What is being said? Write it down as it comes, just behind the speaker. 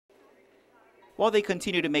While they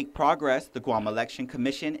continue to make progress, the Guam Election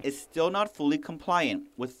Commission is still not fully compliant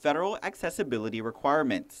with federal accessibility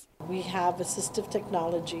requirements. We have assistive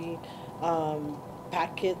technology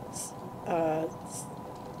packets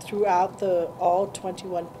throughout all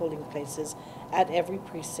 21 polling places at every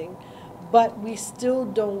precinct, but we still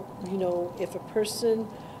don't, if a person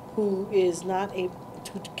who is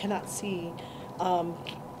who cannot see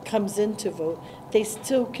comes in to vote, they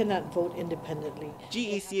still cannot vote independently.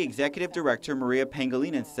 GEC Executive Director Maria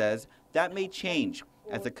Pangilinan says that may change,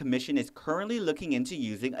 as the Commission is currently looking into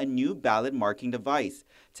using a new ballot marking device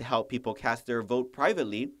to help people cast their vote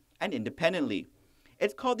privately and independently.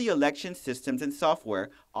 It's called the Election Systems and Software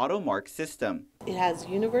AutoMark System. It has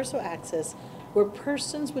universal access where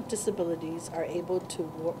persons with disabilities are able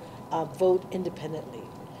to vote independently.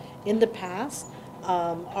 In the past,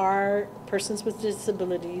 our persons with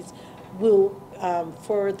disabilities will,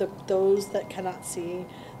 for those that cannot see,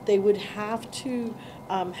 they would have to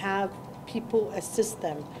have people assist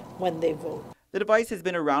them when they vote. The device has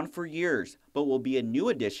been around for years, but will be a new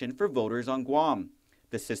addition for voters on Guam.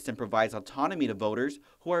 The system provides autonomy to voters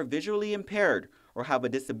who are visually impaired or have a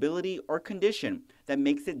disability or condition that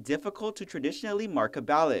makes it difficult to traditionally mark a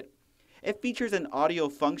ballot. It features an audio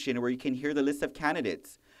function where you can hear the list of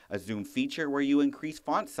candidates, a zoom feature where you increase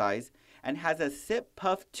font size, and has a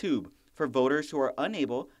sip-puff tube for voters who are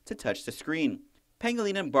unable to touch the screen.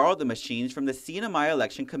 Pangilinan borrowed the machines from the CNMI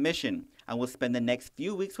Election Commission and will spend the next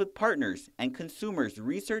few weeks with partners and consumers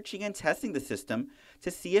researching and testing the system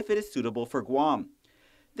to see if it is suitable for Guam.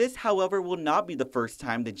 This, however, will not be the first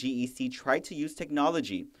time the GEC tried to use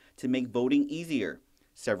technology to make voting easier.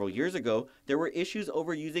 Several years ago, there were issues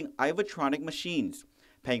over using Ivotronic machines.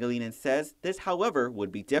 Pangilinan says this, however,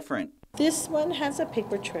 would be different. This one has a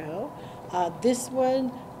paper trail. This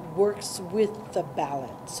one works with the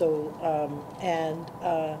ballot. So,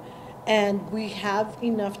 and we have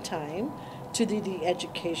enough time to do the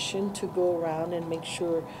education to go around and make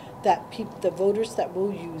sure that the voters that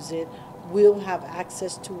will use it will have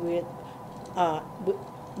access to it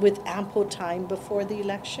with ample time before the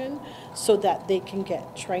election so that they can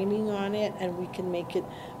get training on it and we can make it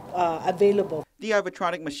available. The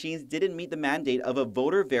Ivotronic machines didn't meet the mandate of a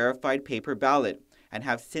voter-verified paper ballot and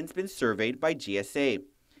have since been surveyed by GSA.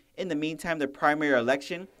 In the meantime, the primary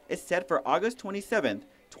election is set for August 27,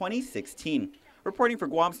 2016. Reporting for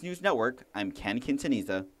Guam's News Network, I'm Ken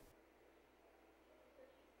Quintanilla.